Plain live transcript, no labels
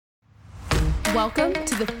Welcome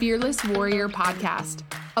to the Fearless Warrior Podcast,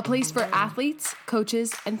 a place for athletes,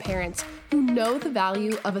 coaches, and parents who know the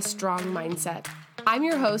value of a strong mindset. I'm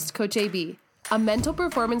your host, Coach AB, a mental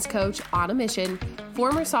performance coach on a mission,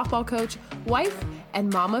 former softball coach, wife,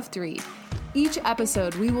 and mom of three. Each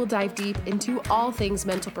episode, we will dive deep into all things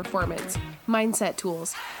mental performance, mindset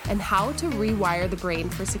tools, and how to rewire the brain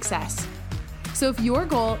for success. So if your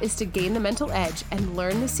goal is to gain the mental edge and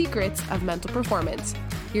learn the secrets of mental performance,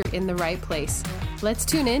 you're in the right place. Let's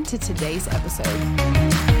tune in to today's episode.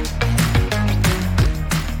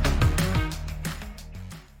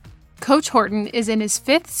 Coach Horton is in his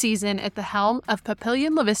 5th season at the helm of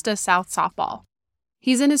Papio La Vista South Softball.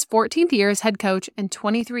 He's in his 14th year as head coach and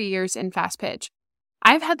 23 years in fast pitch.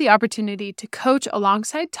 I've had the opportunity to coach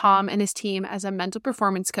alongside Tom and his team as a mental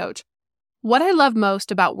performance coach. What I love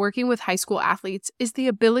most about working with high school athletes is the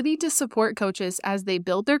ability to support coaches as they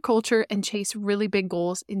build their culture and chase really big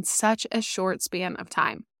goals in such a short span of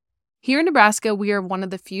time. Here in Nebraska, we are one of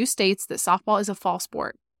the few states that softball is a fall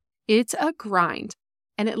sport. It's a grind,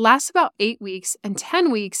 and it lasts about 8 weeks and 10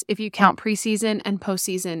 weeks if you count preseason and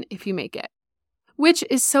postseason if you make it. Which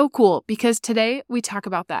is so cool because today we talk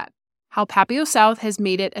about that, how Papio South has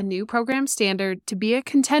made it a new program standard to be a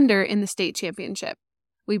contender in the state championship.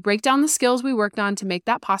 We break down the skills we worked on to make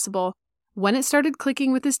that possible, when it started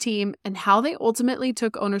clicking with his team, and how they ultimately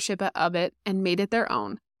took ownership of it and made it their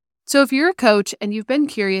own. So if you're a coach and you've been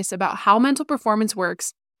curious about how mental performance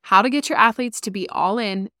works, how to get your athletes to be all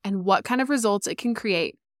in, and what kind of results it can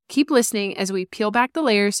create, keep listening as we peel back the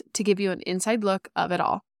layers to give you an inside look of it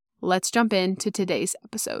all. Let's jump into today's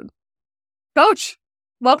episode. Coach,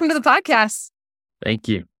 welcome to the podcast. Thank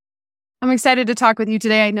you. I'm excited to talk with you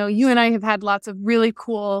today. I know you and I have had lots of really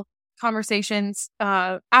cool conversations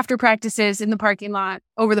after practices in the parking lot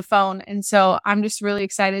over the phone. And so I'm just really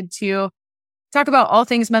excited to talk about all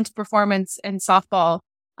things mental performance and softball.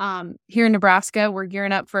 Here in Nebraska, we're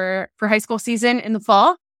gearing up for high school season in the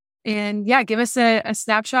fall. And yeah, give us a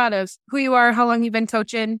snapshot of who you are, how long you've been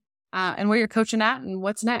coaching, and where you're coaching at and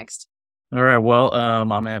what's next. All right. Well,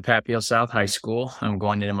 I'm at Papio South High School. I'm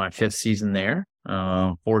going into my 5th season there.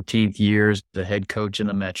 14th year as the head coach in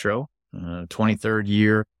the Metro. 23rd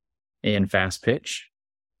year in fast pitch.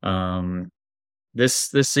 This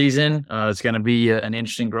season is going to be an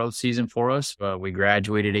interesting growth season for us. We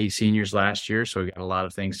graduated 8 seniors last year, so we got a lot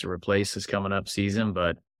of things to replace this coming up season.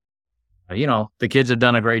 But the kids have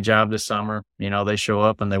done a great job this summer. They show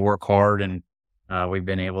up and they work hard, and we've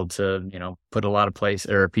been able to, put a lot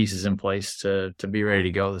of pieces in place to be ready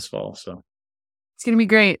to go this fall. So it's going to be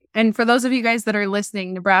great. And for those of you guys that are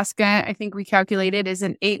listening, Nebraska, I think we calculated, is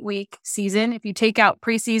an 8-week season. If you take out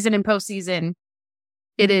preseason and postseason,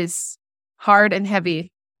 it is hard and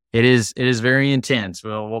heavy. It is very intense.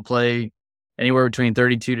 We'll play anywhere between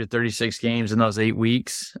 32 to 36 games in those 8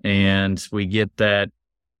 weeks. And we get that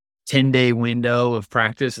 10-day window of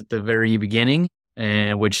practice at the very beginning,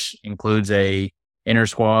 and which includes a inter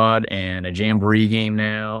squad and a jamboree game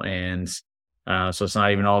now. And so it's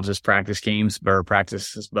not even all just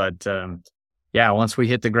practices, but once we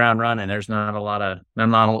hit the ground running, there's not a lot of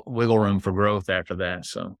wiggle room for growth after that.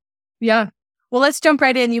 So yeah, well, let's jump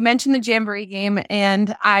right in. You mentioned the jamboree game,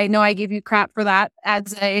 and I know I gave you crap for that.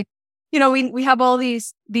 As we have all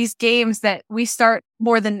these games that we start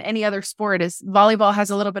more than any other sport. As volleyball has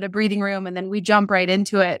a little bit of breathing room, and then we jump right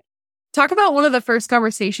into it. Talk about one of the first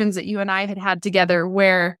conversations that you and I had together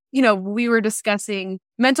where, we were discussing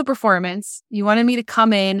mental performance. You wanted me to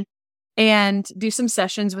come in and do some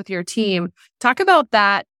sessions with your team. Talk about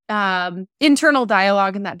that internal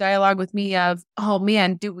dialogue and that dialogue with me of, oh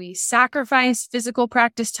man, do we sacrifice physical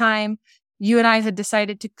practice time? You and I had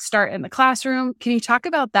decided to start in the classroom. Can you talk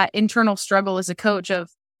about that internal struggle as a coach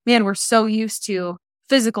of, man, we're so used to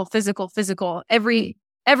physical.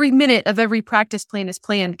 Every minute of every practice plan is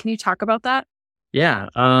planned. Can you talk about that? Yeah.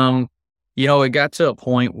 It got to a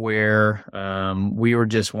point where we were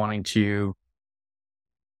just wanting to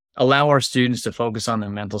allow our students to focus on the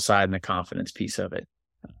mental side and the confidence piece of it.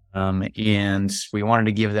 And we wanted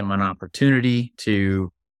to give them an opportunity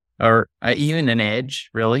or even an edge,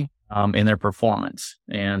 really, in their performance.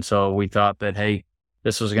 And so we thought that, hey,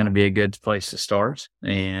 this was going to be a good place to start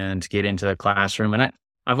and get into the classroom. And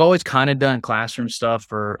I've always kind of done classroom stuff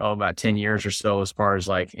for about 10 years or so, as far as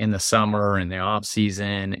like in the summer and the off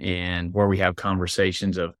season, and where we have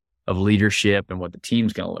conversations of leadership and what the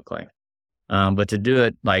team's going to look like. But to do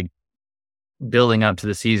it like building up to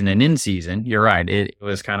the season and in season, you're right. It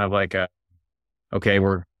was kind of like okay,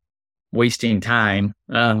 we're wasting time,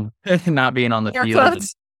 not being on the field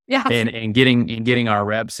and getting our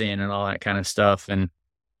reps in and all that kind of stuff. And,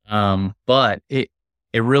 but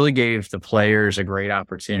it really gave the players a great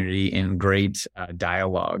opportunity and great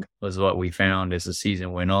dialogue was what we found as the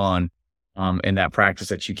season went on. In that practice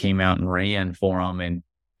that you came out and ran for them,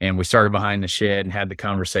 and we started behind the shed and had the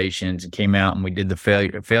conversations and came out and we did the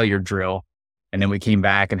failure drill. And then we came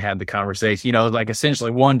back and had the conversation, like essentially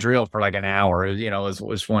one drill for like an hour,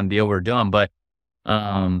 was one deal we're doing. But,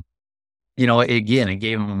 again, it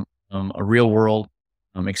gave them a real world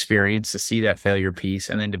experience to see that failure piece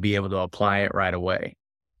and then to be able to apply it right away.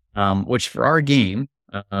 Which for our game,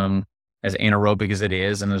 as anaerobic as it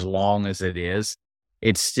is and as long as it is,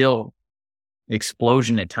 it's still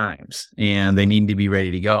explosion at times, and they need to be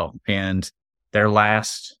ready to go. And their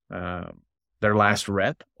last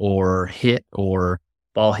rep or hit or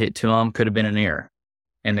ball hit to them could have been an error,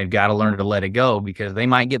 and they've got to learn to let it go because they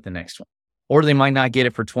might get the next one, or they might not get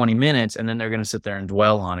it for 20 minutes, and then they're going to sit there and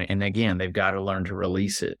dwell on it. And again, they've got to learn to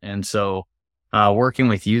release it. And so, working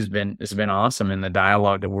with you has been awesome, in the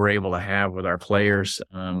dialogue that we're able to have with our players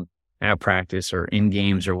at practice or in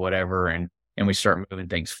games or whatever, and we start moving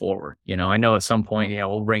things forward. I know at some point,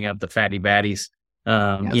 we'll bring up the fatty baddies,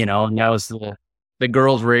 and that was the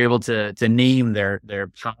girls were able to name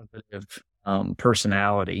their positive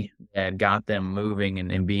personality that got them moving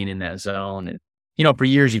and being in that zone. And, for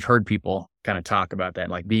years you've heard people kind of talk about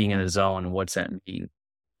that, like being in a zone and what's that mean?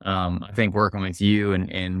 I think working with you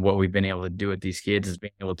and what we've been able to do with these kids is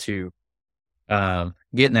being able to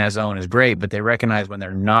get in that zone is great, but they recognize when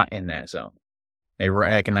they're not in that zone. They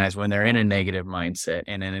recognize when they're in a negative mindset,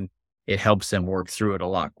 and then it helps them work through it a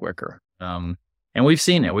lot quicker. And we've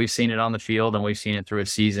seen it. We've seen it on the field, and we've seen it through a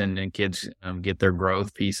season, and kids get their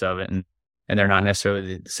growth piece of it. And they're not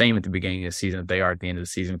necessarily the same at the beginning of the season that they are at the end of the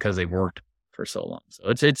season because they've worked for so long. So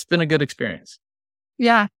it's been a good experience.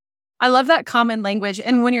 Yeah. I love that common language.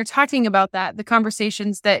 And when you're talking about that, the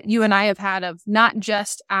conversations that you and I have had of not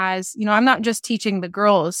just as, I'm not just teaching the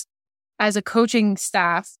girls as a coaching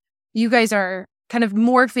staff, you guys are kind of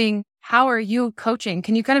morphing. How are you coaching?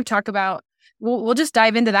 Can you kind of talk about, we'll just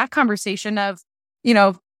dive into that conversation of,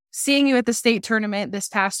 seeing you at the state tournament this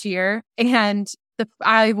past year. And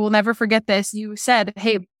I will never forget this. You said,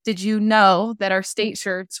 hey, did you know that our state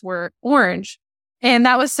shirts were orange? And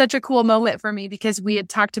that was such a cool moment for me because we had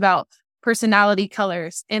talked about personality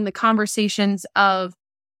colors and the conversations of,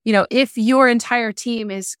 if your entire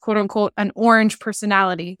team is quote unquote an orange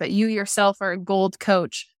personality, but you yourself are a gold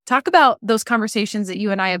coach. Talk about those conversations that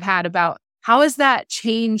you and I have had about how has that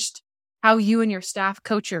changed how you and your staff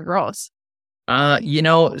coach your girls?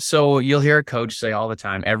 So you'll hear a coach say all the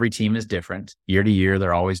time, every team is different. Year to year,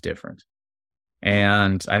 they're always different.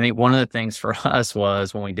 And I think one of the things for us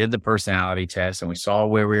was when we did the personality test and we saw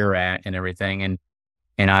where we were at and everything,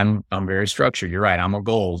 and I'm very structured. You're right. I'm a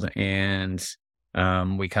gold. And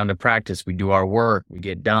we come to practice, we do our work, we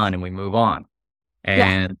get done, and we move on.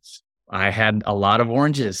 And I had a lot of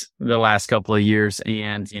oranges the last couple of years,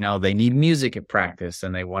 and, they need music at practice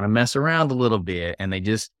and they want to mess around a little bit, and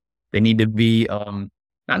they need to be,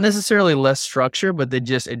 not necessarily less structure, but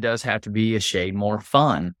it does have to be a shade more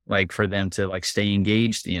fun, like for them to like stay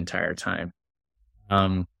engaged the entire time.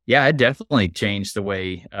 It definitely changed the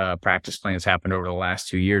way practice plans happened over the last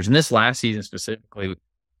 2 years. And this last season specifically,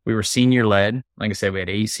 we were senior led. Like I said, we had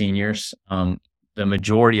 8 seniors. The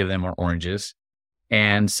majority of them are oranges.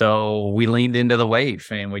 And so we leaned into the wave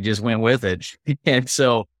and we just went with it. And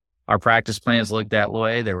so our practice plans looked that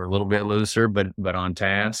way. They were a little bit looser, but on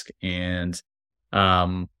task. And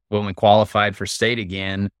when we qualified for state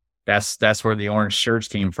again, that's where the orange shirts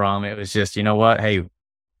came from. It was just, hey,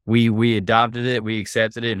 we adopted it, we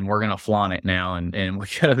accepted it, and we're going to flaunt it now. And we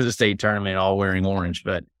go to the state tournament all wearing orange.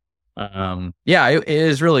 But it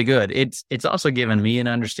is really good. It's also given me an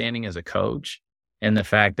understanding as a coach and the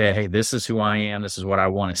fact that, hey, this is who I am. This is what I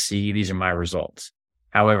want to see. These are my results.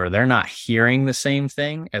 However, they're not hearing the same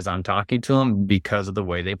thing as I'm talking to them because of the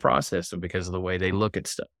way they process it, because of the way they look at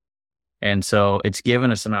stuff. And so it's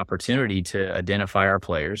given us an opportunity to identify our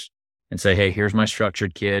players and say, hey, here's my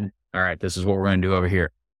structured kid. All right, this is what we're going to do over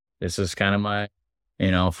here. This is kind of my,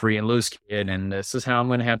 free and loose kid. And this is how I'm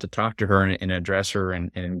going to have to talk to her and address her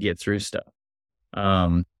and get through stuff.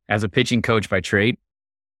 As a pitching coach by trade,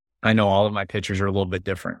 I know all of my pitchers are a little bit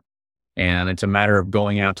different. And it's a matter of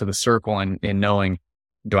going out to the circle and knowing,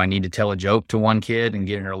 do I need to tell a joke to one kid and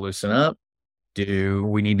getting her to loosen up? Do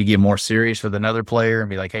we need to get more serious with another player and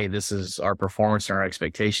be like, hey, this is our performance and our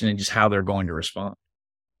expectation and just how they're going to respond?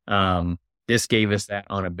 This gave us that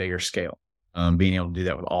on a bigger scale, being able to do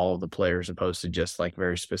that with all of the players opposed to just like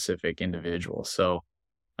very specific individuals. So,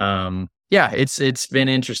 it's been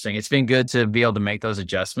interesting. It's been good to be able to make those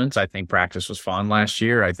adjustments. I think practice was fun last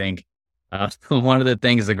year. I think one of the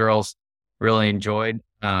things the girls really enjoyed.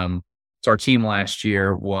 So our team last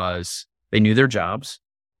year they knew their jobs.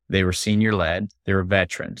 They were senior led. They were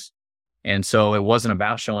veterans. And so it wasn't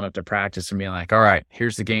about showing up to practice and being like, all right,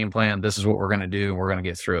 here's the game plan. This is what we're going to do. And we're going to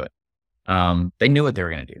get through it. They knew what they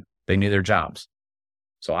were going to do. They knew their jobs.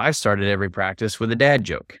 So I started every practice with a dad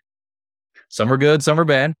joke. Some were good, some were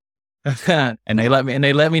bad. and they let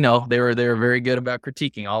me know. They were very good about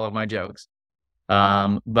critiquing all of my jokes.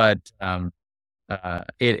 But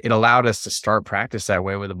it allowed us to start practice that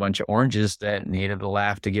way with a bunch of oranges that needed to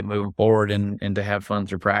laugh to get moving forward and to have fun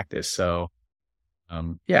through practice. So,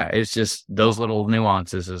 it's just those little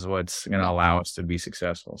nuances is what's going to allow us to be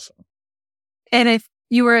successful. So. And if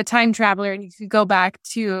you were a time traveler and you could go back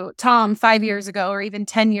to Tom 5 years ago or even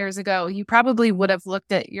 10 years ago, you probably would have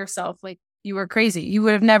looked at yourself like you were crazy. You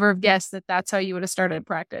would have never guessed that that's how you would have started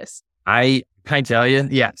practice. I tell you,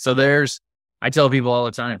 yeah. So I tell people all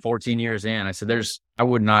the time, 14 years in, I said, I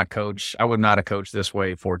would not have coached this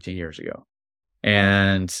way 14 years ago.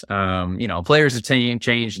 And, players have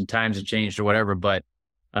changed and times have changed or whatever. But,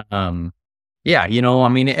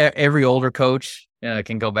 every older coach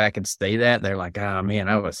can go back and say that. They're like, oh man,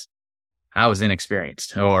 I was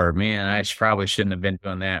inexperienced, or man, I probably shouldn't have been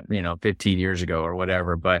doing that, 15 years ago or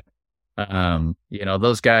whatever. But,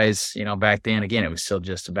 those guys, back then, again, it was still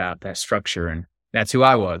just about that structure, and that's who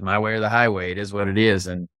I was, my way or the highway. It is what it is.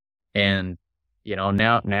 And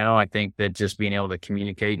now I think that just being able to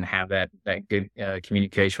communicate and have that good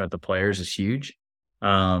communication with the players is huge.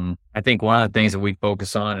 I think one of the things that we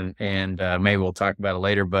focus on, and maybe we'll talk about it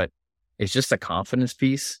later, but it's just a confidence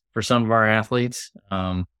piece for some of our athletes.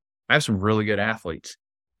 I have some really good athletes,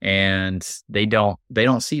 and they don't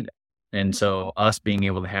see that. And so us being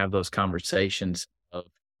able to have those conversations of,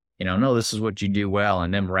 no, this is what you do well,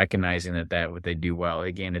 and them recognizing that what they do well,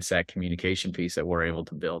 again, it's that communication piece that we're able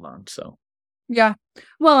to build on. So. Yeah.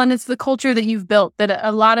 Well, and it's the culture that you've built that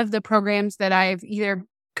a lot of the programs that I've either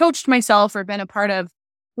coached myself or been a part of,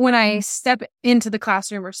 when I step into the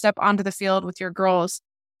classroom or step onto the field with your girls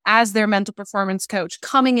as their mental performance coach,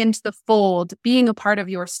 coming into the fold, being a part of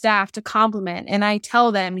your staff to complement. And I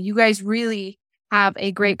tell them, you guys really have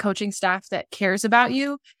a great coaching staff that cares about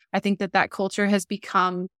you. I think that culture has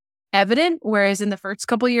become evident, whereas in the first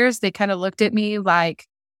couple of years, they kind of looked at me like,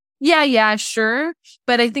 yeah, sure.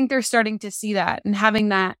 But I think they're starting to see that, and having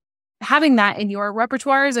that in your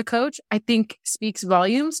repertoire as a coach, I think speaks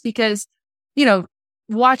volumes, because,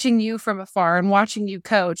 watching you from afar and watching you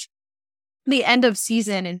coach, the end of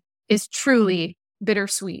season is truly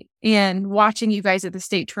bittersweet. And watching you guys at the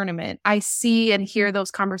state tournament, I see and hear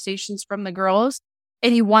those conversations from the girls,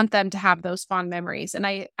 and you want them to have those fond memories. And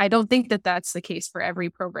I don't think that that's the case for every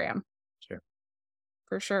program. Sure.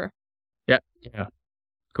 For sure. Yeah.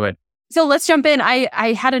 Go ahead. So let's jump in.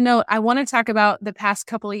 I had a note. I want to talk about the past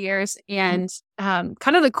couple of years and kind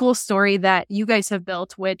of the cool story that you guys have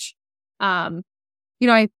built, which, I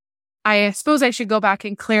suppose I should go back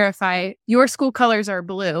and clarify. Your school colors are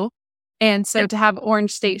blue. And so to have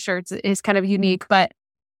orange state shirts is kind of unique. But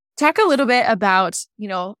talk a little bit about,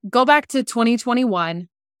 go back to 2021.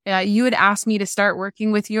 You had asked me to start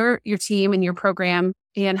working with your team and your program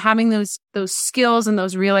and having those skills and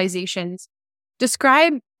those realizations.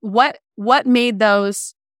 Describe what made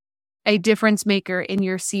those a difference maker in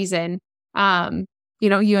your season. You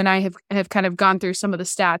and I have kind of gone through some of the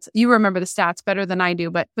stats. You remember the stats better than I do,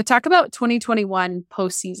 but talk about 2021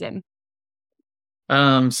 postseason.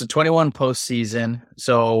 So 21 postseason.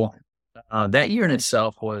 So that year in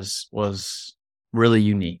itself was really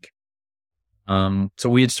unique. So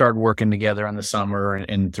we had started working together in the summer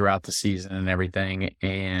and throughout the season and everything,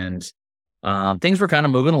 and things were kind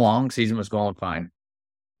of moving along. Season was going fine.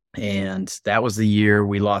 And that was the year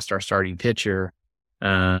we lost our starting pitcher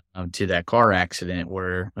to that car accident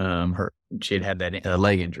where she had that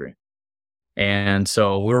leg injury. And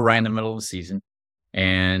so we were right in the middle of the season.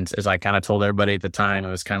 And as I kind of told everybody at the time, it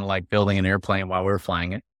was kind of like building an airplane while we were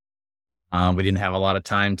flying it. We didn't have a lot of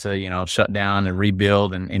time to, shut down and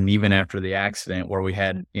rebuild. And even after the accident where we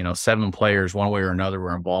had, 7 players, one way or another,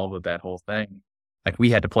 were involved with that whole thing, like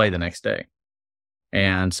we had to play the next day.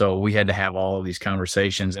 And so we had to have all of these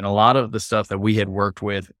conversations, and a lot of the stuff that we had worked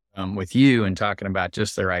with you and talking about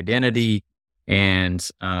just their identity and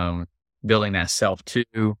building that self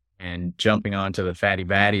too, and jumping onto the fatty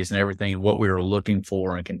baddies and everything, and what we were looking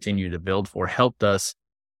for and continue to build for, helped us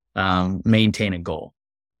maintain a goal.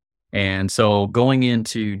 And so going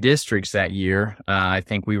into districts that year, I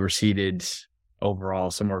think we were seated overall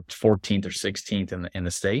somewhere 14th or 16th in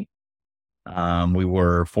the state. We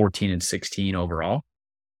were 14 and 16 overall.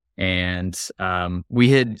 And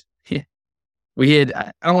we had we had,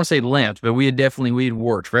 I don't want to say limped, but we had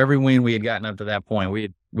worked for every win we had gotten up to that point.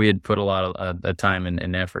 We had put a lot of time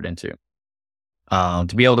and effort into.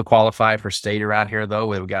 To be able to qualify for state around here, though,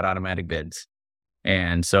 we got automatic bids.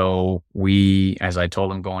 And so as I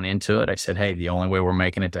told them going into it, I said, hey, the only way we're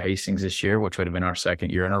making it to Hastings this year, which would have been our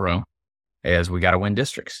second year in a row, is we got to win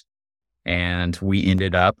districts. And we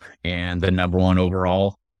ended up in the number one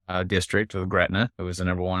overall district of Gretna. It was the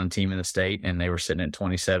number one team in the state, and they were sitting at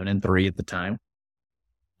 27-3 at the time.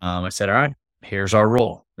 I said, all right, here's our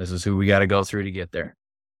role. This is who we got to go through to get there.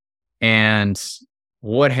 And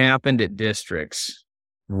what happened at districts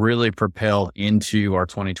really propelled into our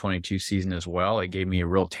 2022 season as well. It gave me a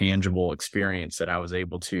real tangible experience that I was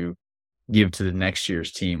able to give to the next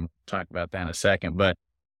year's team. We'll talk about that in a second. But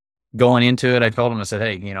going into it, I told them, I said,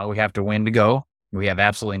 hey, we have to win to go. We have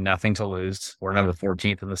absolutely nothing to lose. We're number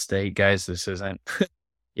 14th in the state, guys. This isn't,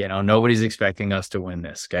 nobody's expecting us to win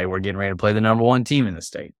this. Okay. We're getting ready to play the number one team in the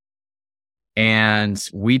state. And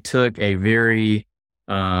we took a very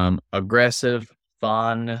aggressive,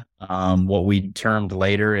 fun, what we termed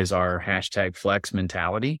later is our #flex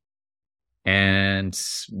mentality. And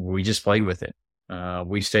we just played with it.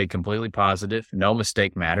 We stayed completely positive. No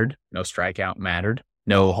mistake mattered. No strikeout mattered.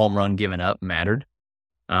 No home run given up mattered.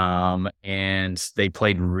 And they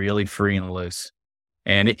played really free and loose.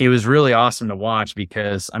 And it was really awesome to watch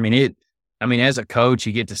because, as a coach,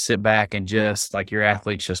 you get to sit back and just like your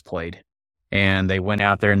athletes just played. And they went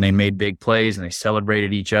out there and they made big plays and they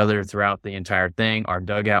celebrated each other throughout the entire thing. Our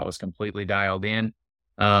dugout was completely dialed in.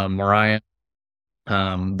 Mariah,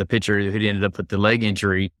 the pitcher who ended up with the leg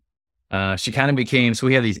injury, she kind of became, so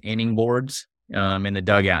we have these inning boards in the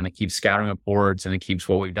dugout, and it keeps scouting up boards and it keeps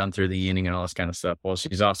what we've done through the inning and all this kind of stuff. Well,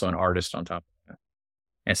 she's also an artist on top of that.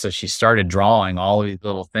 And so she started drawing all of these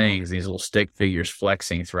little things, these little stick figures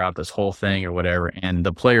flexing throughout this whole thing or whatever. And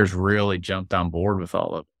the players really jumped on board with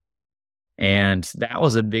all of it. And that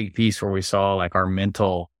was a big piece where we saw like our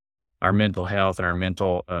mental health and our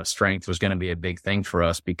mental strength was going to be a big thing for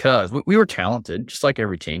us because we were talented, just like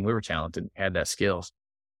every team. We were talented, had that skills,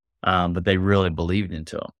 but they really believed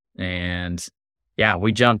into them. And yeah,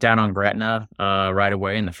 we jumped out on Gretna right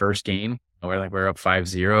away in the first game. We're up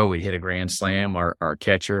 5-0. We hit a grand slam. Our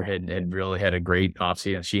catcher had really had a great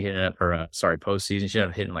offseason. She hit up postseason. She ended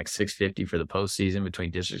up hitting like 650 for the postseason between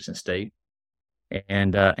districts and state.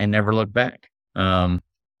 And never looked back.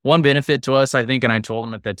 One benefit to us, I think, and I told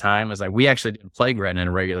them at that time, was like we actually didn't play Gretna in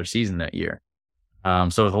a regular season that year. So it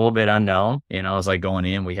was a little bit unknown. It was like going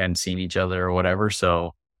in, we hadn't seen each other or whatever.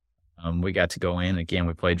 So we got to go in. Again,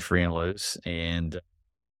 we played free and loose. And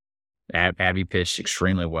Abby pitched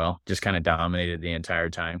extremely well, just kind of dominated the entire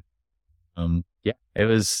time. It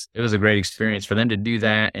was a great experience for them to do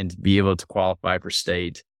that and to be able to qualify for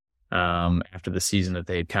state. After the season that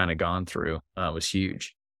they had kind of gone through, was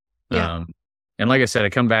huge. Yeah. And like I said, I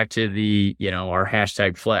come back to the, our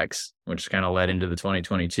 #flex, which kind of led into the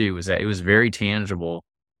 2022, was that it was very tangible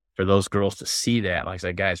for those girls to see that. Like I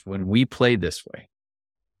said, guys, when we play this way,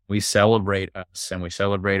 we celebrate us and we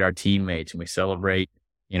celebrate our teammates and we celebrate,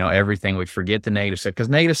 everything. We forget the negative stuff because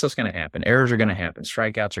negative stuff's going to happen. Errors are going to happen.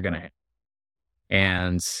 Strikeouts are going to happen.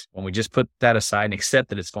 And when we just put that aside and accept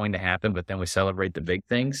that it's going to happen, but then we celebrate the big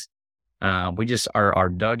things, we just, our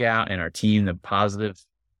dugout and our team, the positiveness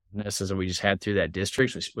that we just had through that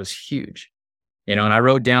district was huge. And I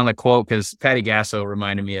wrote down the quote because Patty Gasso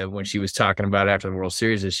reminded me of when she was talking about it after the World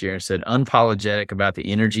Series this year and said, unapologetic about the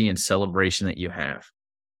energy and celebration that you have.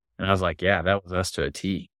 And I was like, yeah, that was us to a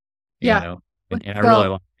T. And I really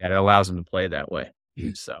like that. It allows them to play that way.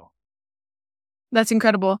 So that's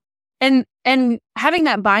incredible. And having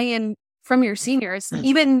that buy-in from your seniors,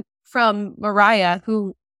 even from Mariah,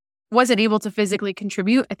 who wasn't able to physically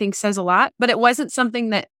contribute, I think says a lot, but it wasn't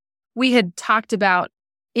something that we had talked about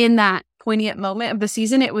in that poignant moment of the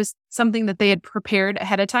season. It was something that they had prepared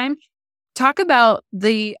ahead of time. Talk about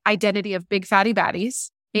the identity of Big Fatty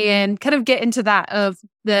Baddies and kind of get into that of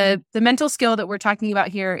the mental skill that we're talking about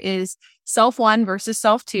here is self-1 versus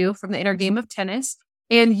self-2 from the inner game of tennis.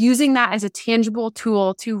 And using that as a tangible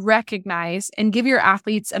tool to recognize and give your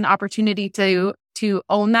athletes an opportunity to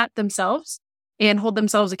own that themselves and hold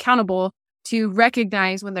themselves accountable to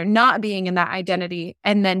recognize when they're not being in that identity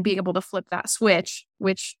and then be able to flip that switch,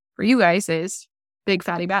 which for you guys is Big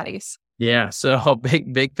Fatty Baddies. Yeah. So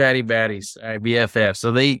big Fatty Baddies, BFF.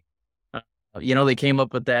 So they came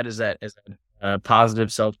up with that as a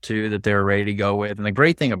positive self-2 that they were ready to go with. And the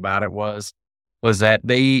great thing about it was that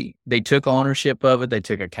they took ownership of it. They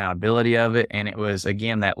took accountability of it. And it was,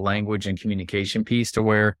 again, that language and communication piece to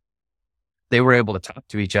where they were able to talk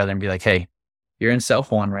to each other and be like, hey, you're in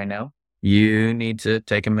self-1 right now. you need to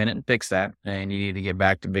take a minute and fix that, and you need to get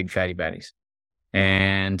back to big fatty baddies.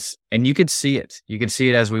 And you could see it. You could see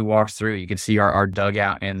it as we walked through. You could see our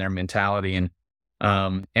dugout and their mentality. And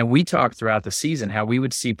we talked throughout the season how we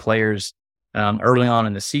would see players early on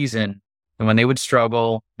in the season, and when they would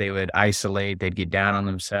struggle, they would isolate, they'd get down on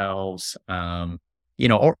themselves, or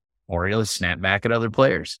they'll snap back at other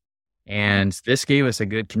players. And this gave us a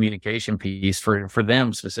good communication piece for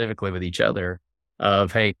them specifically with each other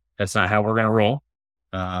of, hey, that's not how we're going to roll.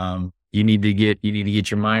 You need to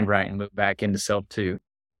get your mind right and move back into self too.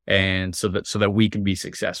 And so that we can be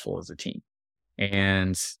successful as a team.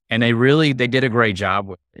 And they did a great job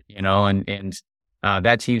with it, and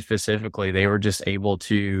that team specifically, they were just able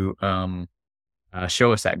to,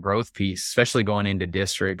 show us that growth piece, especially going into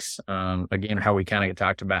districts. Again, how we kind of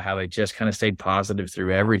talked about how they just kind of stayed positive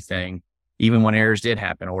through everything, even when errors did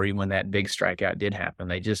happen, or even when that big strikeout did happen,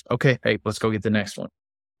 they just, okay, hey, let's go get the next one.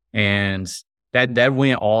 And that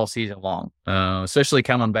went all season long, especially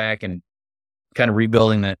coming back and kind of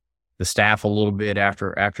rebuilding the staff a little bit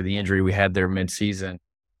after the injury we had there mid-season.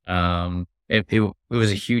 It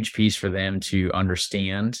was a huge piece for them to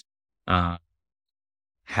understand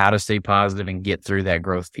how to stay positive and get through that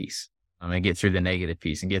growth piece, and get through the negative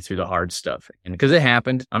piece and get through the hard stuff. And because it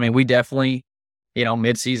happened, I mean, we definitely,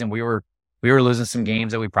 mid-season we were losing some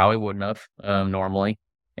games that we probably wouldn't have normally.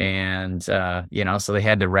 And, so they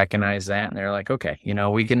had to recognize that, and they're like, okay,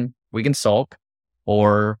 we can sulk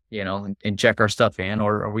or, and check our stuff in,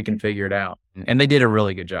 or we can figure it out. And they did a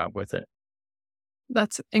really good job with it.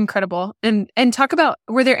 That's incredible. And talk about,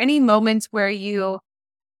 were there any moments where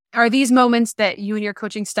are these moments that you and your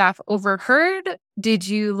coaching staff overheard? Did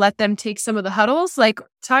you let them take some of the huddles?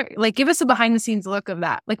 Give us a behind the scenes look of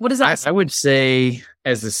that. Like, what is that? I would say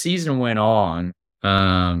as the season went on,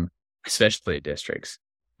 especially at districts,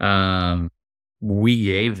 we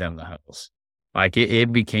gave them the huddles. Like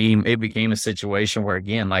it became a situation where,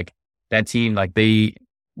 again, like that team, like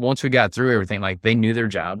once we got through everything, like they knew their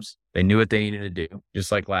jobs, they knew what they needed to do.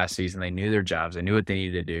 Just like last season, they knew their jobs, they knew what they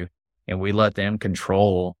needed to do. And we let them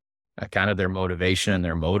control kind of their motivation and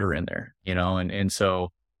their motor in there, and so,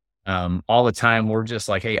 all the time we're just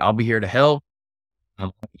like, hey, I'll be here to help.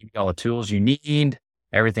 I'll give you all the tools you need,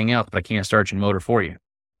 everything else, but I can't start your motor for you.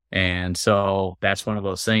 And so that's one of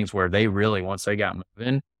those things where they really, once they got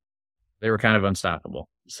moving, they were kind of unstoppable.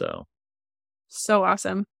 So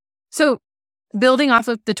awesome. So building off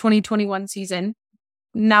of the 2021 season,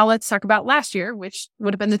 now let's talk about last year, which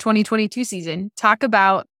would have been the 2022 season. Talk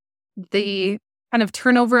about the kind of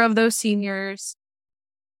turnover of those seniors.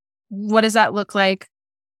 What does that look like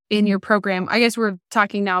in your program? I guess we're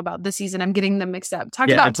talking now about the season. I'm getting them mixed up. Talk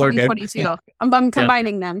about 2022. I'm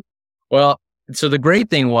combining them. Well, so the great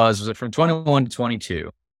thing was that from 21 to 22,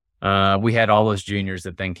 we had all those juniors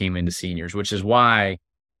that then came into seniors, which was why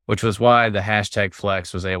the hashtag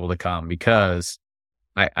flex was able to come, because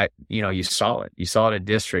you saw it at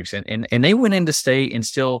districts, and they went into state and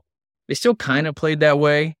they still kind of played that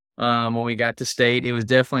way. When we got to state, it was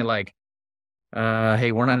definitely like,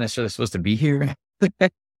 hey, we're not necessarily supposed to be here.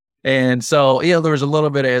 And so, there was a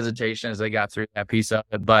little bit of hesitation as they got through that piece of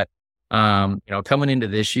it. But, coming into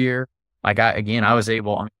this year, like I was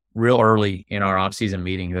able real early in our off-season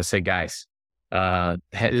meeting to say, guys,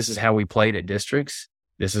 this is how we played at districts.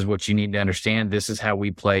 This is what you need to understand. This is how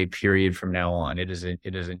we play, period, from now on. It is a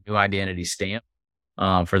new identity stamp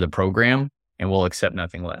for the program, and we'll accept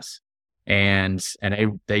nothing less. And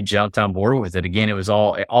they jumped on board with it. Again, it was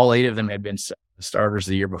all 8 of them had been starters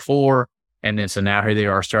the year before. And then, so now here they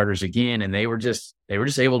are, starters again, and they were just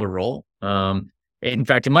able to roll. In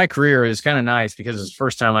fact, in my career, it was kind of nice because it's the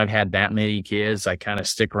first time I've had that many kids. I kind of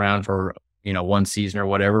stick around for, one season or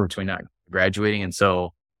whatever between not graduating. And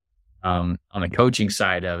so, on the coaching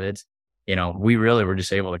side of it, we really were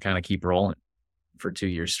just able to kind of keep rolling for 2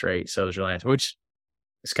 years straight. So it was really nice, which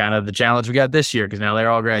is kind of the challenge we got this year, because now they're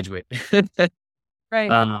all graduate.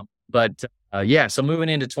 Right. So moving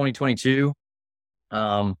into 2022,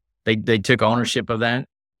 they took ownership of that.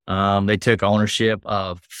 They took ownership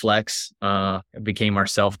of flex, it became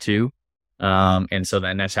ourself too. And so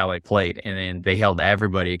then that's how they played. And then they held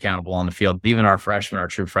everybody accountable on the field. Even our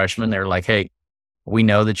true freshmen, they're like, hey, we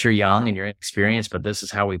know that you're young and you're inexperienced, but this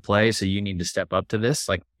is how we play. So you need to step up to this.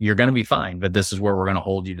 Like, you're going to be fine, but this is where we're going to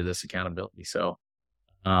hold you to this accountability. So,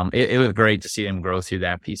 it was great to see them grow through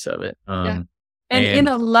that piece of it. And in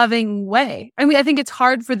a loving way. I mean, I think it's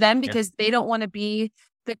hard for them because they don't want to be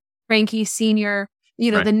the cranky senior,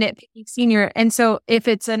 the nitpicky senior. And so if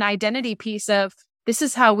it's an identity piece of, this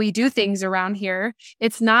is how we do things around here,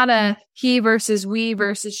 it's not a he versus we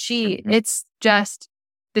versus she. It's just,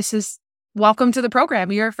 this is welcome to the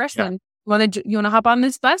program. You're a freshman. You want to hop on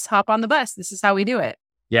this bus? Hop on the bus. This is how we do it.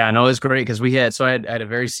 Yeah, I know, it was great because I had a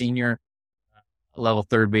very senior level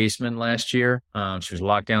third baseman last year. She was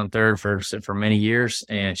locked down third for many years,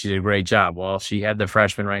 and she did a great job. Well, she had the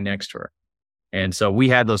freshman right next to her. And so we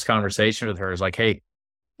had those conversations with her. It's like, hey,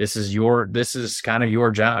 this is kind of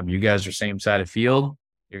your job. You guys are same side of the field.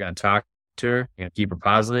 You're going to talk to her. You're going to keep her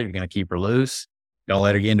positive. You're going to keep her loose. Don't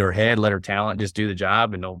let her get into her head. Let her talent just do the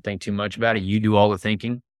job and don't think too much about it. You do all the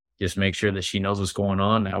thinking. Just make sure that she knows what's going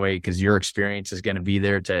on that way, because your experience is going to be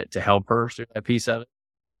there to help her through that piece of it.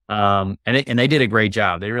 And they did a great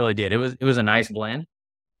job. They really did. It was a nice blend.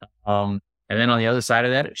 And then on the other side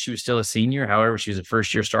of that, she was still a senior. However, she was a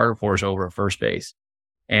first year starter for us over at first base.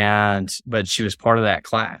 But she was part of that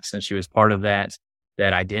class, and she was part of that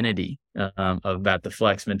identity about the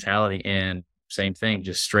flex mentality. And same thing,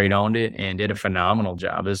 just straight owned it and did a phenomenal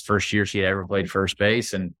job. This first year she had ever played first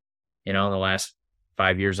base. And, in the last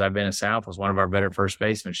 5 years I've been at South, was one of our better first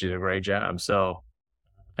basemen. She did a great job. So,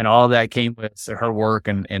 and all of that came with her work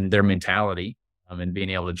and their mentality and being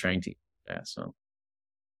able to train teams. Yeah, so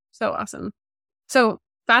awesome. So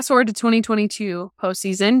fast forward to 2022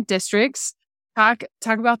 postseason districts. Talk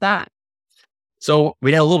about that. So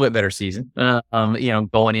we had a little bit better season.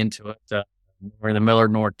 Going into it, we're in the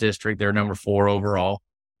Millard North District. They're number 4 overall.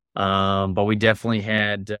 But we definitely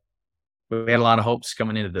had a lot of hopes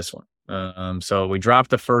coming into this one. So we dropped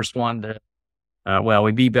the first one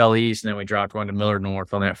we beat Bell East, and then we dropped one to Millard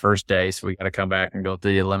North on that first day. So we got to come back and go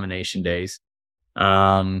through the elimination days.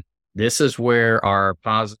 This is where our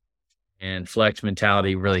positive and flex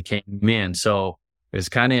mentality really came in. So it was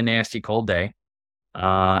kind of a nasty cold day.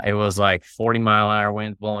 It was like 40-mile-an-hour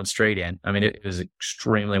wind blowing straight in. I mean, it was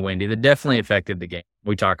extremely windy. That definitely affected the game.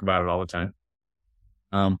 We talk about it all the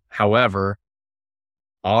time. However,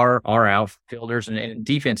 our outfielders and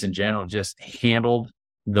defense in general just handled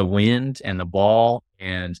the wind and the ball,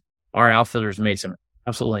 and our outfielders made some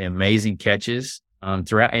absolutely amazing catches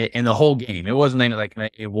throughout in the whole game. It wasn't like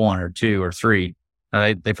 1 or 2 or 3.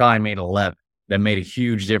 They probably made 11. That made a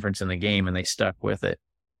huge difference in the game, and they stuck with it.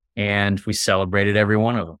 And we celebrated every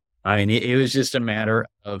one of them. I mean, it was just a matter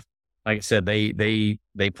of, like I said, they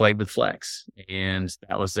played with flex, and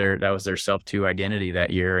that was their self-2 identity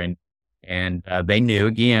that year. And they knew,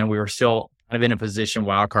 again, we were still kind of in a position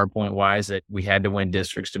wild card point wise that we had to win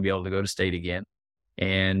districts to be able to go to state again.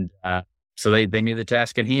 And so they knew the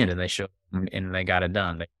task at hand, and they showed and they got it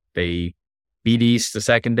done. They beat East the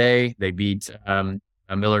second day. They beat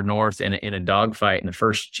Millard North in a dogfight in the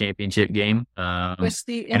first championship game. And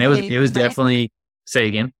it was definitely, say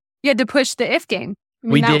again. You had to push the if game.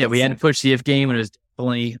 We did. We had to push the if game, and it was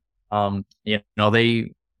definitely,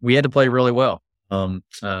 we had to play really well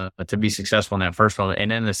to be successful in that first one.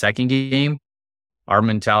 And then the second game, our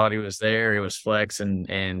mentality was there. It was flex,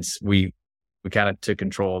 and we kind of took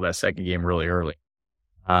control of that second game really early.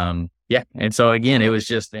 And so again, it was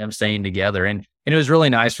just them staying together, and it was really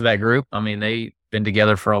nice for that group. I mean, they've been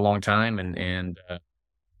together for a long time, and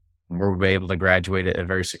we're able to graduate a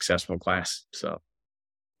very successful class. So,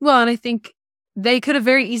 well, and I think they could have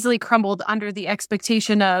very easily crumbled under the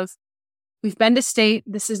expectation of, we've been to state.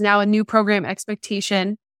 This is now a new program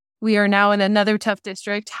expectation. We are now in another tough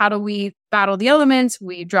district. How do we battle the elements?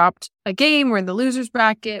 We dropped a game. We're in the losers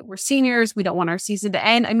bracket. We're seniors. We don't want our season to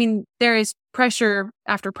end. I mean, there is pressure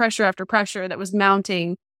after pressure after pressure that was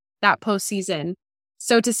mounting that postseason.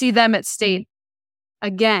 So to see them at state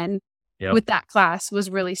again with that class was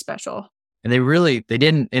really special. And they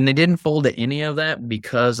didn't fold to any of that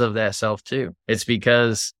because of that self-2. It's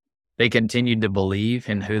because they continued to believe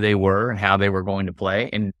in who they were and how they were going to play.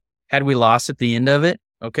 And had we lost at the end of it,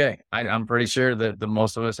 okay, I'm pretty sure that the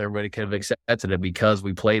most of us, everybody could have accepted it because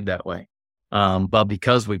we played that way. But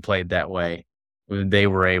because we played that way, they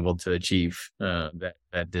were able to achieve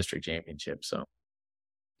that district championship. So,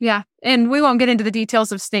 yeah, and we won't get into the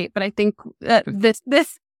details of state, but I think that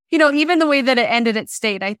this even the way that it ended at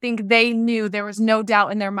state, I think they knew, there was no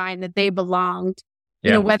doubt in their mind that they belonged.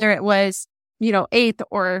 You know, whether it was 8th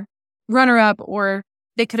or runner-up, or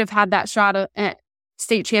they could have had that shot at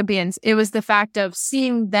state champions. It was the fact of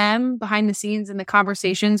seeing them behind the scenes in the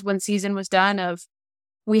conversations when season was done of,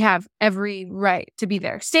 we have every right to be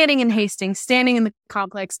there. Standing in Hastings, standing in the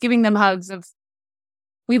complex, giving them hugs of,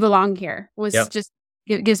 we belong here, was just,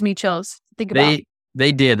 it gives me chills to think about.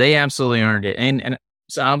 They did. They absolutely earned it. And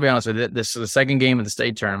so I'll be honest with you, this is the second game of the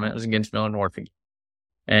state tournament. It was against Millard North again.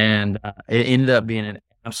 And it ended up being an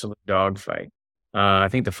absolute dogfight. I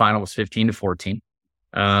think the final was 15-14.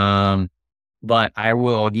 But I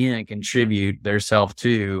will again contribute their self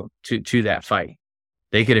to that fight.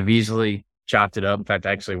 They could have easily chopped it up. In fact,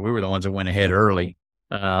 actually, we were the ones that went ahead early.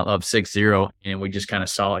 up 6-0, and we just kind of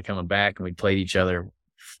saw it coming back, and we played each other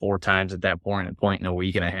 4 times at that point, a point in a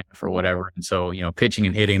week and a half or whatever. And so, pitching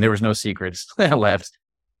and hitting, there was no secrets left.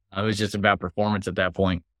 It was just about performance at that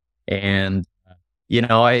point. And,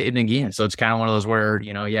 and again, so it's kind of one of those where,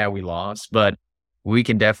 yeah, we lost, but we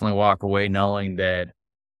can definitely walk away knowing that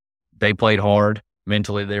they played hard.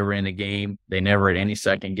 Mentally, they were in the game. They never at any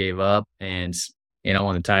second gave up. And,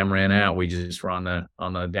 when the time ran out, we just were on the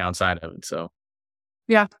downside of it. So,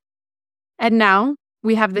 yeah. And now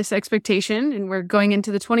we have this expectation, and we're going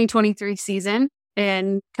into the 2023 season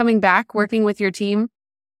and coming back, working with your team.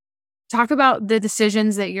 Talk about the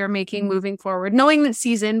decisions that you're making moving forward, knowing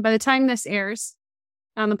that by the time this airs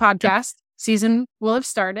on the podcast, season will have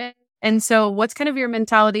started. And so what's kind of your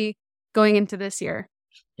mentality going into this year?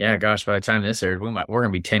 Yeah, gosh, by the time this airs, we're going to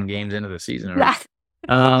be 10 games into the season already.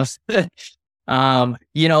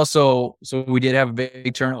 So we did have a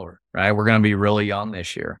big turnover, right? We're going to be really young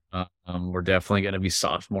this year. We're definitely going to be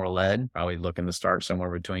sophomore led, probably looking to start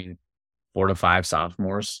somewhere between 4 to 5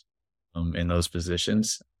 sophomores in those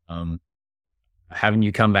positions. Having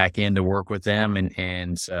you come back in to work with them and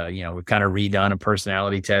we've kind of redone a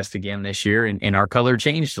personality test again this year, and our color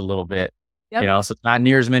changed a little bit. Yep. So it's not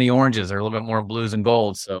near as many oranges. They're a little bit more blues and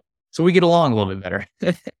golds. So we get along a little bit better.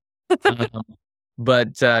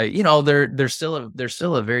 But they're still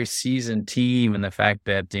a very seasoned team, and the fact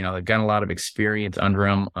that they've got a lot of experience under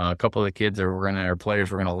them. A couple of the kids that our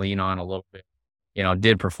players we're gonna lean on a little bit.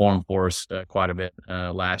 Did perform for us quite a bit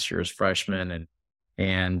last year as freshmen,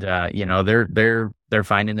 and they're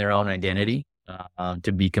finding their own identity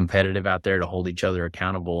to be competitive out there, to hold each other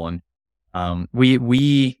accountable. And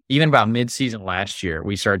we even about mid-season last year,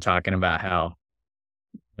 we started talking about how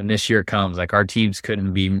when this year comes, like, our teams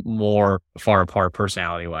couldn't be more far apart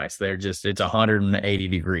personality wise. It's 180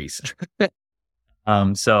 degrees.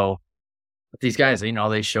 So these guys,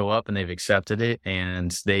 they show up and they've accepted it,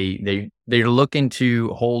 and they're looking to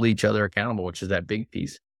hold each other accountable, which is that big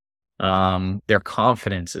piece. Their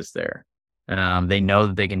confidence is there. They know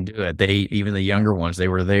that they can do it. Even the younger ones, they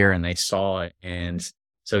were there and they saw it. And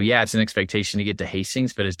so, yeah, it's an expectation to get to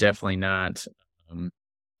Hastings, but it's definitely not,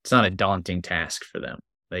 it's not a daunting task for them.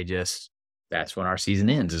 That's when our season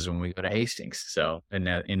ends, is when we go to Hastings. So,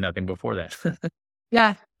 and nothing before that.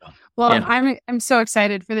 Yeah. Well, yeah. I'm so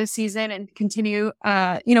excited for this season and continue.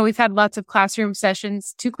 We've had lots of 2 classroom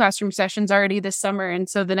sessions already this summer. And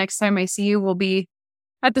so the next time I see you, we'll be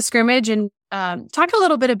at the scrimmage and talk a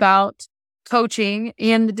little bit about coaching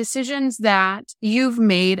and the decisions that you've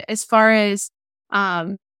made as far as,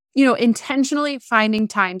 intentionally finding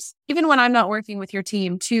times, even when I'm not working with your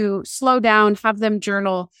team, to slow down, have them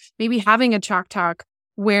journal, maybe having a chalk talk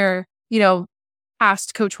where,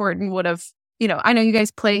 past Coach Horton would have, I know you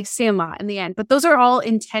guys play Sandlot in the end, but those are all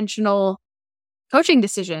intentional coaching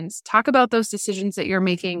decisions. Talk about those decisions that you're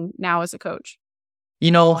making now as a coach.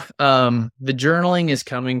 The journaling is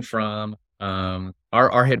coming from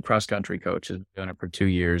our head cross country coach has been doing it for 2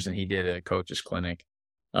 years, and he did a coach's clinic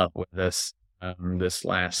up with us this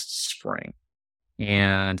last spring.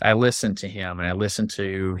 And I listened to him,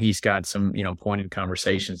 and he's got some, pointed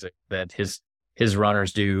conversations that his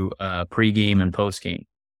runners do pregame and postgame.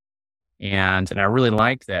 And I really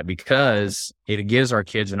liked that, because it gives our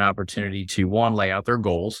kids an opportunity to, 1, lay out their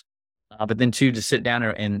goals, but then 2, to sit down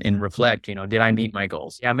and reflect, did I meet my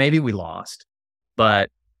goals? Yeah, maybe we lost,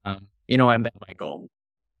 but, I met my goal.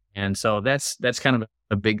 And so that's kind of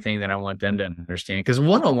a big thing that I want them to understand, because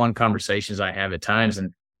one-on-one conversations I have at times,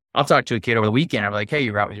 and I'll talk to a kid over the weekend. I'm like, hey,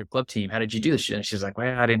 you're out with your club team. How did you do this? And she's like,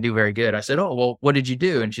 well, I didn't do very good. I said, oh, well, what did you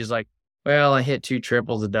do? And she's like, well, I hit 2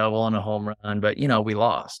 triples, a double, and a home run, but we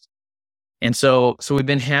lost. And so we've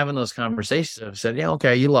been having those conversations. I've said, yeah,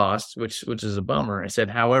 okay, you lost, which is a bummer. I said,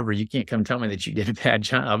 however, you can't come tell me that you did a bad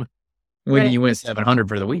job when you went 700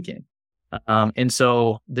 for the weekend. And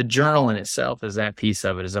so the journal in itself is that piece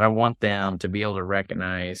of it, is that I want them to be able to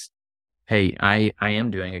recognize, hey, I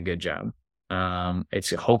am doing a good job.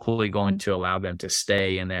 It's hopefully going to allow them to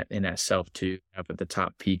stay in that self-tune up at the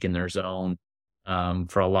top peak in their zone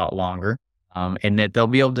for a lot longer. And that they'll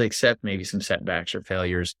be able to accept maybe some setbacks or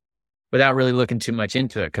failures without really looking too much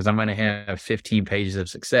into it, because I'm going to have 15 pages of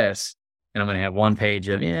success, and I'm going to have 1 page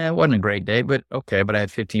of, it wasn't a great day, but okay, but I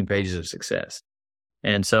had 15 pages of success.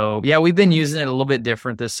 And so, yeah, we've been using it a little bit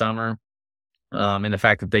different this summer. And the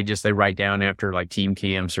fact that they write down after, like, team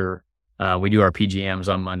camps, or we do our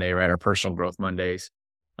PGMs on Monday, right? Our personal growth Mondays.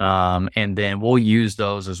 And then we'll use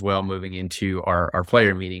those as well moving into our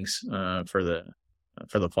player meetings for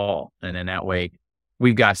the fall. And then that way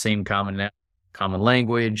we've got same common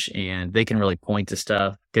language, and they can really point to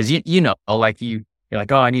stuff, because like you're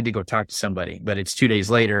like, oh, I need to go talk to somebody, but it's 2 days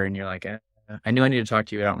later and you're like, I knew I needed to talk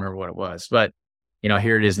to you. I don't remember what it was, but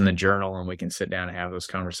here it is in the journal and we can sit down and have those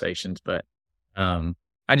conversations. But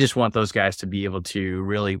I just want those guys to be able to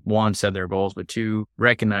really, one, set their goals, but two,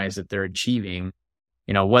 recognize that they're achieving,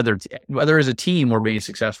 whether as a team we're being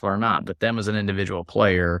successful or not, but them as an individual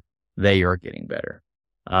player, they are getting better.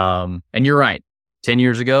 And you're right. 10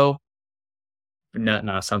 years ago,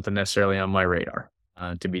 not something necessarily on my radar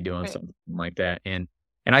to be doing something like that. And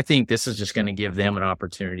I think this is just going to give them an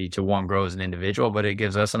opportunity to, one, grow as an individual, but it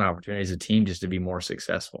gives us an opportunity as a team just to be more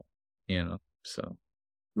successful, so.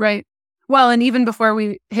 Right. Well, and even before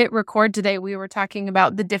we hit record today, we were talking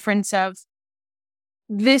about the difference of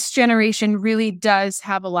this generation really does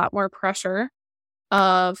have a lot more pressure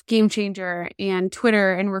of Game Changer and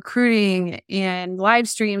Twitter and recruiting and live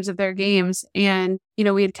streams of their games. And,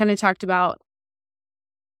 we had kind of talked about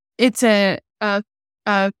it's a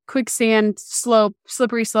quicksand slope,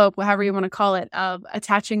 slippery slope, whatever you want to call it, of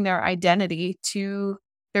attaching their identity to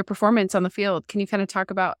their performance on the field. Can you kind of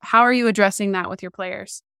talk about how are you addressing that with your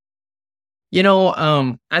players?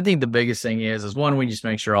 I think the biggest thing is one, we just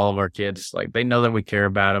make sure all of our kids, they know that we care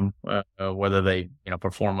about them, whether they,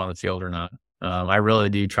 perform on the field or not. I really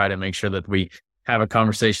do try to make sure that we have a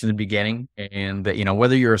conversation at the beginning and that,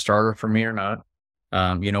 whether you're a starter for me or not,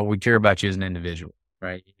 we care about you as an individual,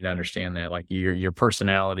 right? You need to understand that your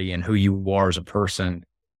personality and who you are as a person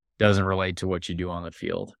doesn't relate to what you do on the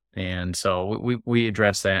field. And so we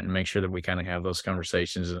address that and make sure that we kind of have those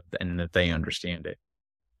conversations and that they understand it.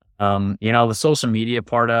 The social media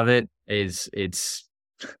part of it is it's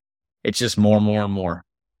just more and more.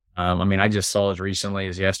 I just saw as recently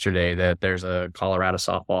as yesterday that there's a Colorado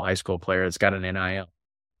softball high school player that's got an NIL.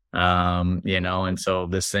 And so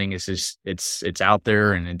this thing is just it's out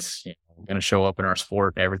there and it's going to show up in our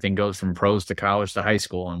sport. Everything goes from pros to college to high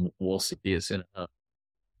school, and we'll see it soon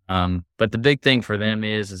enough. But the big thing for them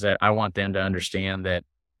is that I want them to understand that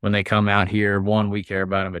when they come out here, one, we care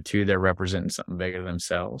about them, but two, they're representing something bigger than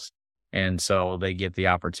themselves. And so they get the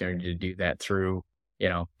opportunity to do that through,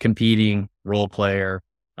 competing, role player,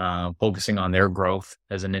 focusing on their growth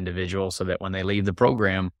as an individual so that when they leave the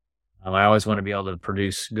program, I always want to be able to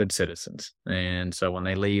produce good citizens. And so when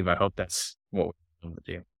they leave, I hope that's what we want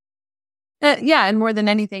to do. Yeah. And more than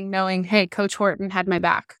anything, knowing, hey, Coach Horton had my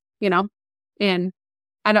back, and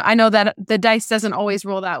I know that the dice doesn't always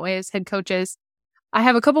roll that way as head coaches. I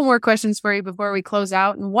have a couple more questions for you before we close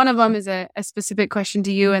out. And one of them is a specific question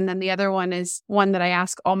to you. And then the other one is one that I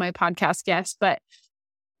ask all my podcast guests. But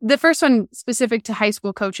the first one specific to high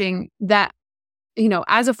school coaching that,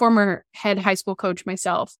 as a former head high school coach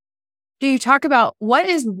myself, do you talk about what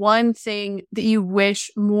is one thing that you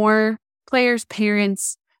wish more players,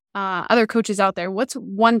 parents, other coaches out there, what's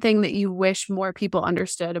one thing that you wish more people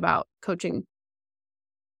understood about coaching?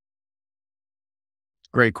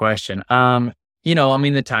 Great question.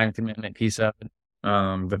 The time commitment piece of it,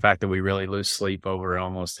 the fact that we really lose sleep over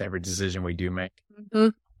almost every decision we do make,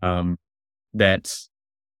 that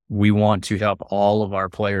we want to help all of our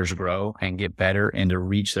players grow and get better and to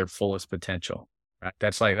reach their fullest potential, right?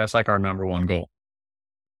 That's like our number one goal.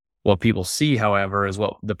 What people see, however, is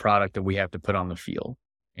what the product that we have to put on the field.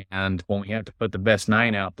 And when we have to put the best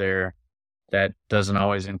 9 out there, that doesn't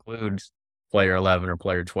always include player 11 or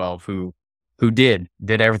player 12 who did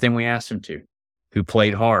everything we asked them to, who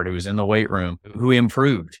played hard, who was in the weight room, who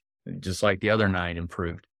improved, just like the other 9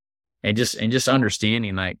 improved. And just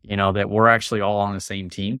understanding that we're actually all on the same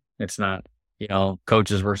team. It's not,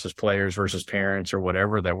 coaches versus players versus parents or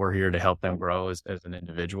whatever, that we're here to help them grow as an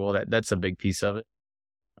individual. That's a big piece of it.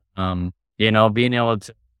 Being able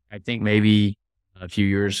to, I think maybe a few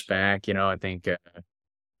years back, I think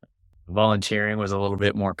volunteering was a little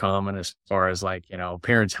bit more common as far as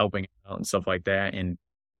parents helping out and stuff like that. And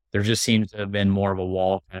there just seems to have been more of a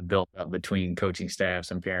wall kind of built up between coaching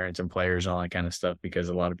staffs and parents and players and all that kind of stuff, because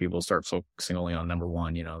a lot of people start focusing only on number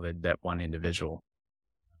one, that one individual.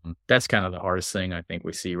 That's kind of the hardest thing I think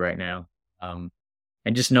we see right now. And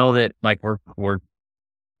just know that we're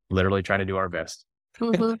literally trying to do our best,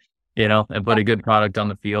 Mm-hmm. and put a good product on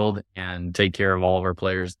the field and take care of all of our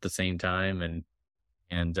players at the same time.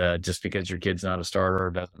 And just because your kid's not a starter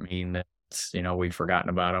doesn't mean that, we've forgotten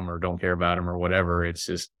about them or don't care about them or whatever. It's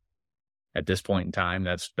just, at this point in time,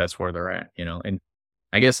 that's where they're at, And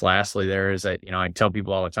I guess lastly there is that, I tell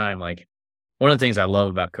people all the time, one of the things I love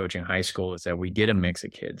about coaching high school is that we get a mix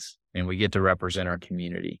of kids and we get to represent our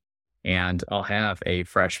community. And I'll have a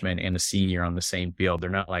freshman and a senior on the same field. They're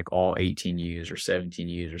not like all 18 U's or 17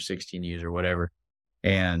 U's or 16 U's or whatever.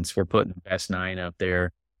 And so we're putting the best 9 up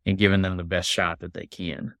there and giving them the best shot that they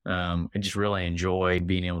can. I just really enjoy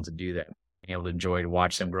being able to do that. being able to enjoy to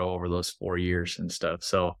watch them grow over those 4 years and stuff.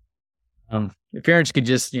 So, if parents could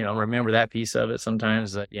just, remember that piece of it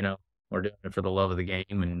sometimes, that, we're doing it for the love of the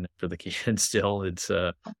game and for the kids still,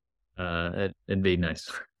 it'd be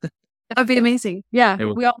nice. That'd be amazing. Yeah.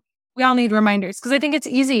 We all need reminders, because I think it's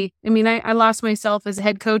easy. I mean, I lost myself as a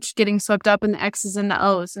head coach getting swept up in the X's and the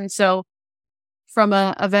O's. And so from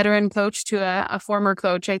a veteran coach to a former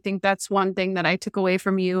coach, I think that's one thing that I took away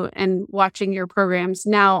from you and watching your programs.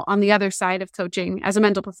 Now, on the other side of coaching as a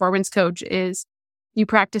mental performance coach is you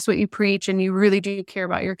practice what you preach, and you really do care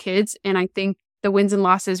about your kids. And I think the wins and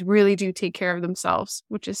losses really do take care of themselves,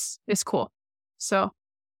 which is cool. So,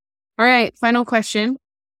 all right, final question.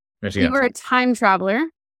 You were a time traveler,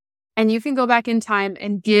 and you can go back in time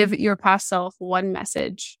and give your past self one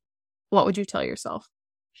message. What would you tell yourself?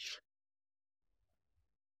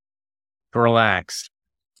 Relax.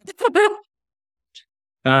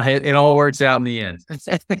 It all works out in the end.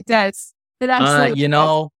 It does. It absolutely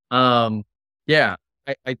does. Yeah,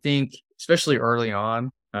 I think especially early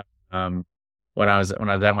on, when I was at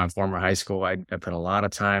my former high school, I put a lot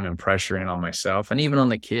of time and pressure in on myself and even on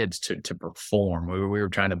the kids to perform. We were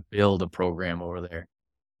trying to build a program over there,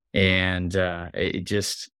 and I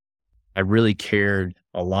really cared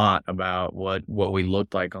a lot about what we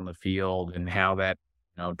looked like on the field and how that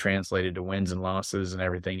translated to wins and losses and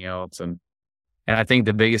everything else. And I think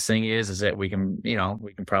the biggest thing is that we can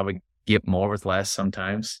probably get more with less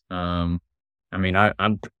sometimes. I mean,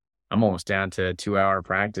 I'm almost down to 2-hour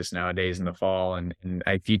practice nowadays in the fall. And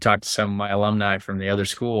if you talk to some of my alumni from the other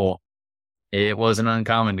school, it wasn't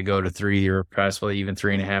uncommon to go to 3 or possibly even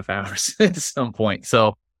 3.5 hours at some point.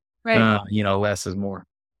 So, right. Less is more.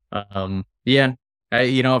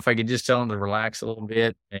 If I could just tell them to relax a little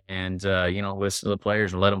bit and, listen to the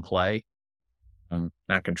players and let them play,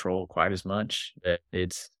 not control quite as much, that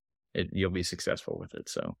you'll be successful with it.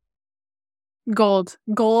 So. Gold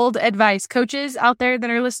advice. Coaches out there that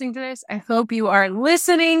are listening to this, I hope you are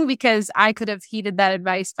listening, because I could have heeded that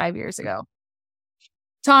advice 5 years ago.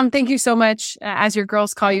 Tom, thank you so much. As your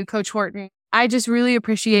girls call you, Coach Horton. I just really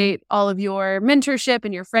appreciate all of your mentorship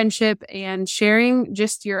and your friendship and sharing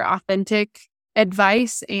just your authentic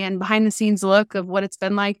advice and behind the scenes look of what it's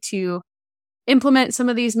been like to implement some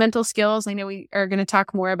of these mental skills. I know we are going to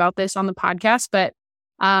talk more about this on the podcast, but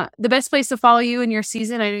the best place to follow you in your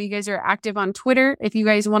season, I know you guys are active on Twitter. If you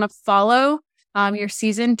guys want to follow your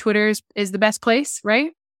season, Twitter is the best place,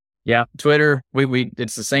 right? Yeah, Twitter.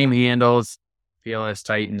 It's the same handles, PLS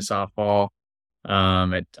Titan Softball,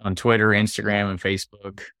 on Twitter, Instagram, and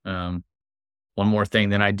Facebook. One more thing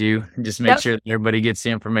that I do, just make sure that everybody gets the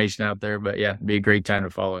information out there. But yeah, it'd be a great time to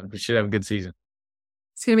follow it. We should have a good season.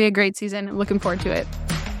 It's going to be a great season. I'm looking forward to it.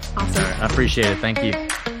 Awesome. All right, I appreciate it. Thank you.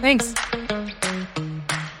 Thanks.